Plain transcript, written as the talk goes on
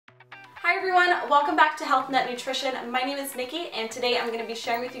Hi everyone, welcome back to HealthNut Nutrition. My name is Nikki and today I'm going to be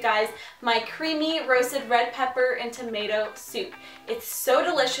sharing with you guys my creamy roasted red pepper and tomato soup. It's so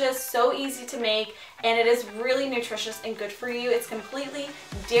delicious, so easy to make, and it is really nutritious and good for you. It's completely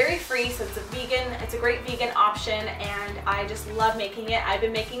dairy free, so it's a great vegan option, and I just love making it. I've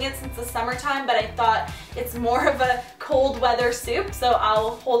been making it since the summertime, but I thought it's more of a cold weather soup, so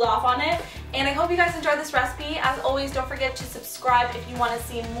I'll hold off on it. And I hope you guys enjoy this recipe. As always, don't forget to subscribe if you want to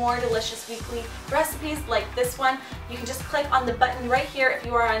see more delicious weekly recipes like this one. You can just click on the button right here if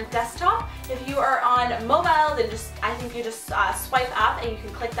you are on desktop. If you are on mobile, then I think you just swipe up and you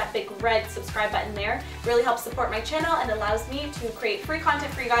can click that big red subscribe button there. It really helps support my channel and allows me to create free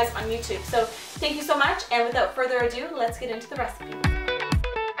content for you guys on YouTube. So thank you so much, and without further ado, let's get into the recipe.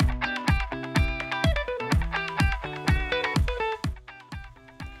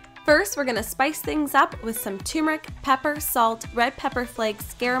 First, we're going to spice things up with some turmeric, pepper, salt, red pepper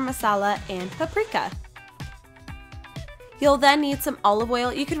flakes, garam masala, and paprika. You'll then need some olive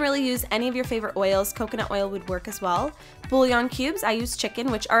oil. You can really use any of your favorite oils. Coconut oil would work as well. Bouillon cubes. I use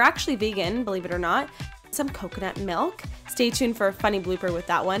chicken, which are actually vegan, believe it or not. Some coconut milk. Stay tuned for a funny blooper with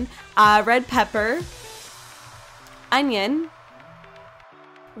that one. Red pepper. Onion.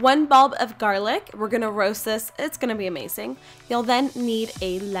 1 bulb of garlic. We're going to roast this. It's going to be amazing. You'll then need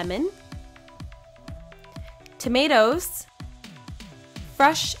a lemon, tomatoes,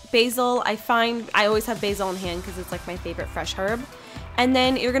 fresh basil. I find I always have basil in hand because it's like my favorite fresh herb. And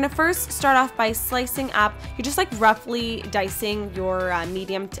then you're going to first start off by slicing up. You're just like roughly dicing your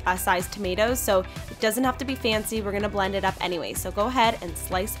medium sized tomatoes. So it doesn't have to be fancy. We're going to blend it up anyway. So go ahead and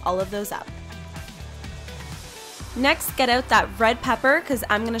slice all of those up. Next, get out that red pepper because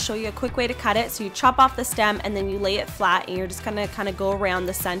I'm going to show you a quick way to cut it. So you chop off the stem and then you lay it flat, and you're just going to kind of go around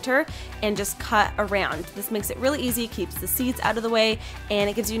the center and just cut around. This makes it really easy, keeps the seeds out of the way, and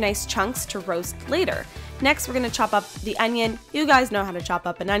it gives you nice chunks to roast later. Next, we're going to chop up the onion. You guys know how to chop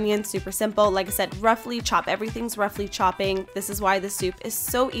up an onion, super simple. Like I said, roughly chop. Everything's roughly chopping. This is why the soup is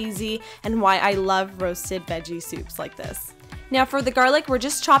so easy and why I love roasted veggie soups like this. Now for the garlic, we're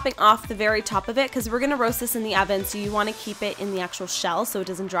just chopping off the very top of it because we're going to roast this in the oven, so you want to keep it in the actual shell so it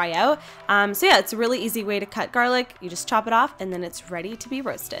doesn't dry out. So yeah, it's a really easy way to cut garlic. You just chop it off and then it's ready to be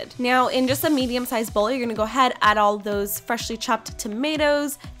roasted. Now in just a medium-sized bowl, you're going to go ahead, add all those freshly chopped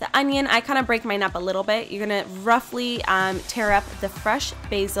tomatoes, the onion. I kind of break mine up a little bit. You're going to roughly tear up the fresh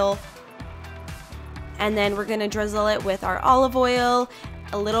basil, and then we're going to drizzle it with our olive oil,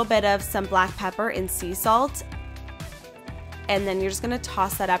 a little bit of some black pepper and sea salt. And then you're just going to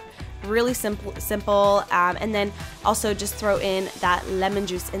toss that up really simple, and then also just throw in that lemon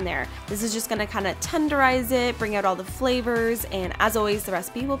juice in there. This is just going to kind of tenderize it, bring out all the flavors, and as always, the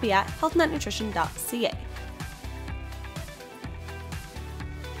recipe will be at healthnutnutrition.ca.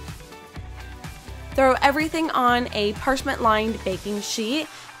 Throw everything on a parchment-lined baking sheet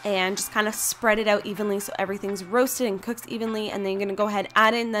and just kind of spread it out evenly so everything's roasted and cooks evenly, and then you're going to go ahead and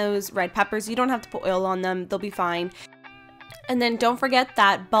add in those red peppers. You don't have to put oil on them, they'll be fine. And then don't forget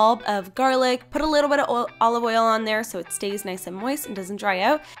that bulb of garlic. Put a little bit of olive oil on there so it stays nice and moist and doesn't dry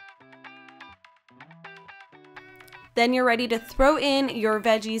out. Then you're ready to throw in your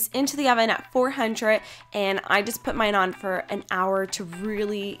veggies into the oven at 400, and I just put mine on for an hour to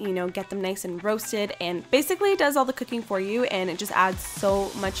really, get them nice and roasted, and basically it does all the cooking for you, and it just adds so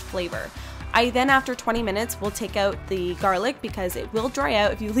much flavor. I then, after 20 minutes, will take out the garlic because it will dry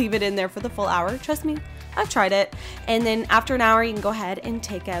out if you leave it in there for the full hour. Trust me, I've tried it. And then after an hour, you can go ahead and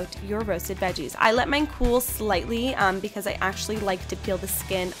take out your roasted veggies. I let mine cool slightly because I actually like to peel the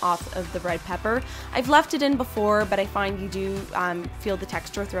skin off of the red pepper. I've left it in before, but I find you do feel the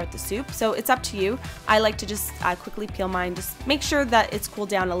texture throughout the soup. So it's up to you. I like to just quickly peel mine. Just make sure that it's cooled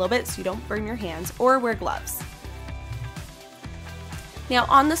down a little bit so you don't burn your hands, or wear gloves. Now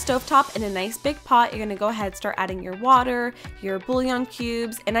on the stovetop in a nice big pot, you're going to go ahead and start adding your water, your bouillon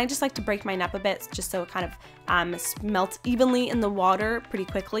cubes, and I just like to break mine up a bit just so it kind of melts evenly in the water pretty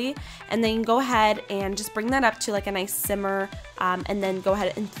quickly. And then you can go ahead and just bring that up to like a nice simmer, and then go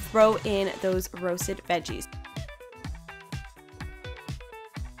ahead and throw in those roasted veggies.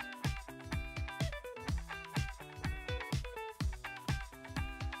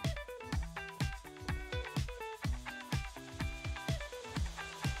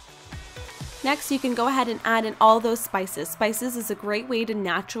 Next, you can go ahead and add in all those spices. Spices is a great way to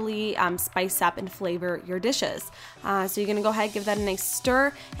naturally spice up and flavor your dishes. So you're gonna go ahead, give that a nice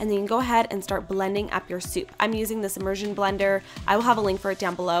stir, and then you can go ahead and start blending up your soup. I'm using this immersion blender. I will have a link for it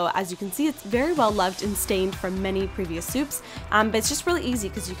down below. As you can see, it's very well loved and stained from many previous soups, but it's just really easy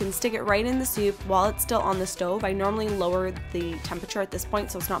because you can stick it right in the soup while it's still on the stove. I normally lower the temperature at this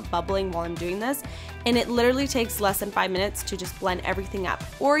point so it's not bubbling while I'm doing this, and it literally takes less than 5 minutes to just blend everything up.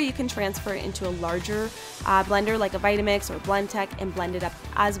 Or you can transfer it into a larger blender like a Vitamix or Blendtec and blend it up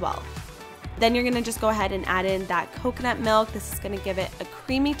as well. Then you're gonna just go ahead and add in that coconut milk. This is gonna give it a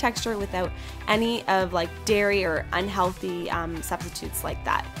creamy texture without any of like dairy or unhealthy substitutes like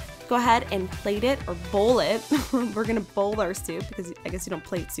that. Go ahead and plate it or bowl it. We're gonna bowl our soup because I guess you don't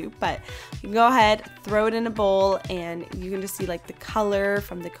plate soup, but you can go ahead, throw it in a bowl, and you can just see like the color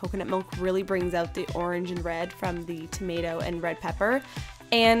from the coconut milk really brings out the orange and red from the tomato and red pepper.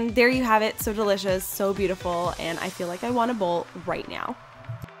 And there you have it, so delicious, so beautiful, and I feel like I want a bowl right now.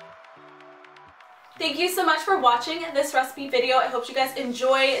 Thank you so much for watching this recipe video. I hope you guys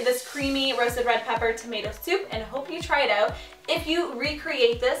enjoy this creamy roasted red pepper tomato soup, and I hope you try it out. If you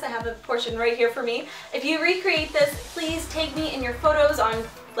recreate this, I have a portion right here for me. If you recreate this, please tag me in your photos on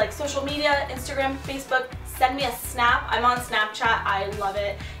like social media, Instagram, Facebook. Send me a snap. I'm on Snapchat. I love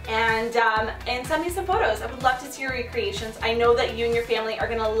it. And send me some photos. I would love to see your recreations. I know that you and your family are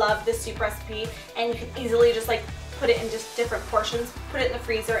gonna love this soup recipe, and you can easily just like put it in just different portions, put it in the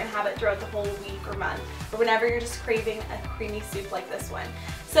freezer, and have it throughout the whole week or month, or whenever you're just craving a creamy soup like this one.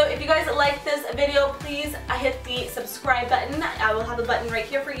 So if you guys like this video, please hit the subscribe button. I will have a button right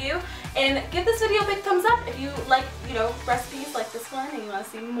here for you. And give this video a big thumbs up if you like, you know, recipes like this one and you want to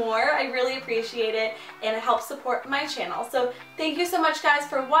see more. I really appreciate it, and it helps support my channel. So thank you so much guys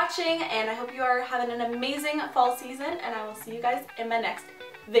for watching, and I hope you are having an amazing fall season, and I will see you guys in my next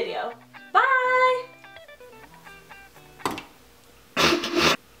video. Bye!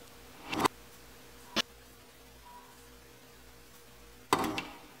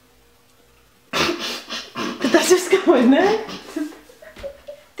 Did that just go in there?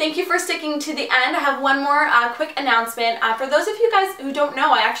 Thank you for sticking to the end. I have one more quick announcement. For those of you guys who don't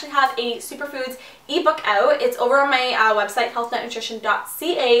know, I actually have a superfoods ebook out. It's over on my website,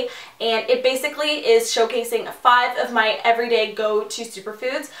 healthnutnutrition.ca, and it basically is showcasing 5 of my everyday go-to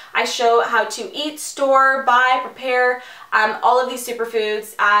superfoods. I show how to eat, store, buy, prepare all of these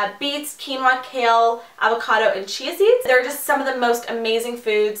superfoods: beets, quinoa, kale, avocado, and chia seeds. They're just some of the most amazing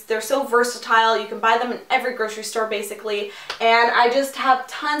foods. They're so versatile. You can buy them in every grocery store basically, and I just have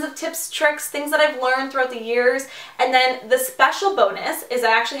tons of tips, tricks, things that I've learned throughout the years. And then the special bonus is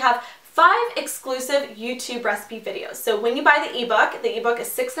I actually have 5 exclusive YouTube recipe videos. So when you buy the ebook is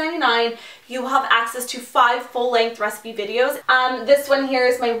 $6.99. You will have access to 5 full-length recipe videos. This one here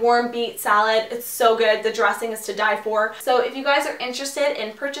is my warm beet salad. It's so good. The dressing is to die for. So if you guys are interested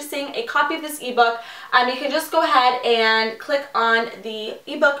in purchasing a copy of this ebook, you can just go ahead and click on the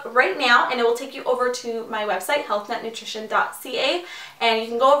ebook right now, and it will take you over to my website, healthnutnutrition.ca, and you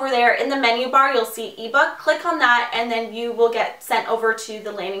can go over there. In the menu bar, you'll see ebook. Click on that, and then you will get sent over to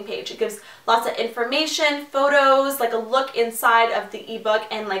the landing page. It gives lots of information, photos, like a look inside of the ebook,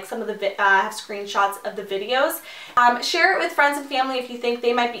 and like some of the have screenshots of the videos. Share it with friends and family if you think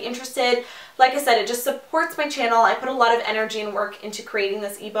they might be interested. Like I said, it just supports my channel. I put a lot of energy and work into creating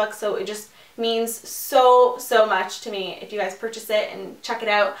this ebook, so it just means so much to me if you guys purchase it and check it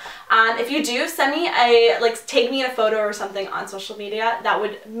out. If you do, send me tag me in a photo or something on social media. That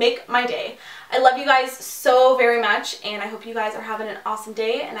would make my day. I love you guys so very much, and I hope you guys are having an awesome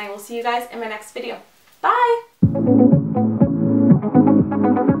day, and I will see you guys in my next video. Bye!